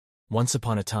Once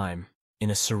upon a time, in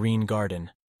a serene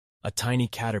garden, a tiny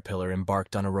caterpillar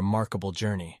embarked on a remarkable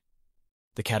journey.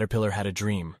 The caterpillar had a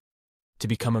dream: to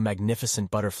become a magnificent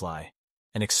butterfly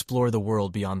and explore the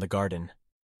world beyond the garden.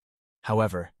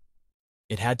 However,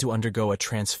 it had to undergo a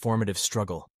transformative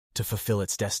struggle to fulfill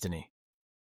its destiny.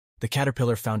 The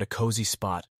caterpillar found a cozy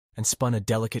spot and spun a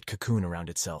delicate cocoon around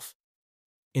itself.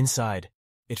 Inside,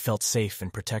 it felt safe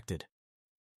and protected.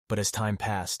 But as time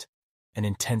passed, an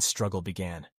intense struggle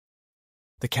began.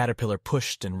 The caterpillar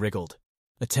pushed and wriggled,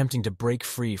 attempting to break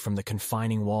free from the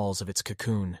confining walls of its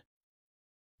cocoon.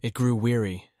 It grew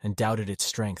weary and doubted its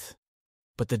strength,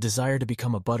 but the desire to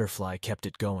become a butterfly kept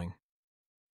it going.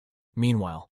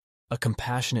 Meanwhile, a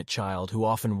compassionate child who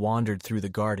often wandered through the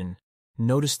garden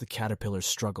noticed the caterpillar's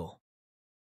struggle.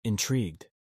 Intrigued,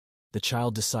 the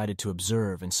child decided to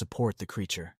observe and support the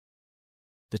creature.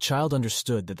 The child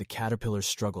understood that the caterpillar's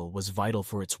struggle was vital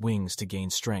for its wings to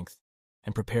gain strength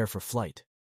and prepare for flight.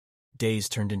 Days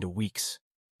turned into weeks,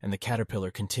 and the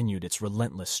caterpillar continued its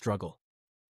relentless struggle.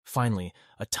 Finally,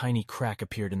 a tiny crack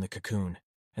appeared in the cocoon,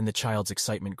 and the child's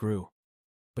excitement grew.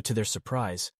 But to their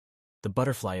surprise, the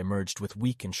butterfly emerged with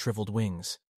weak and shriveled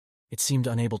wings. It seemed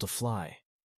unable to fly.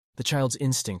 The child's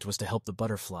instinct was to help the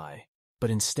butterfly,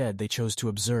 but instead they chose to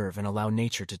observe and allow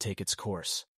nature to take its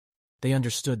course. They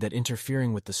understood that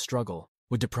interfering with the struggle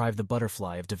would deprive the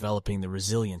butterfly of developing the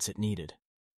resilience it needed.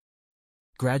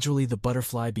 Gradually, the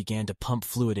butterfly began to pump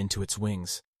fluid into its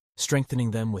wings,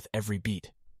 strengthening them with every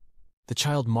beat. The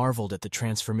child marveled at the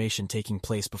transformation taking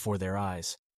place before their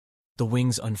eyes. The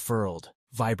wings unfurled,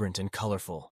 vibrant and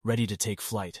colorful, ready to take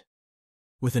flight.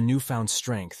 With a newfound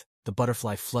strength, the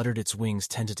butterfly fluttered its wings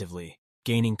tentatively,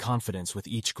 gaining confidence with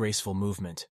each graceful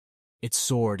movement. It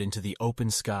soared into the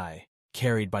open sky,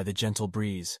 carried by the gentle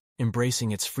breeze,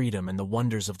 embracing its freedom and the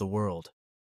wonders of the world.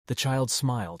 The child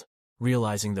smiled,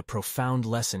 realizing the profound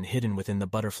lesson hidden within the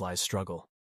butterfly's struggle.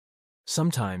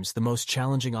 Sometimes the most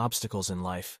challenging obstacles in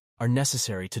life are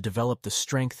necessary to develop the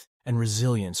strength and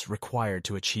resilience required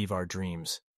to achieve our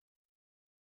dreams.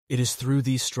 It is through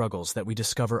these struggles that we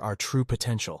discover our true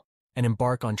potential and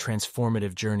embark on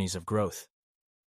transformative journeys of growth.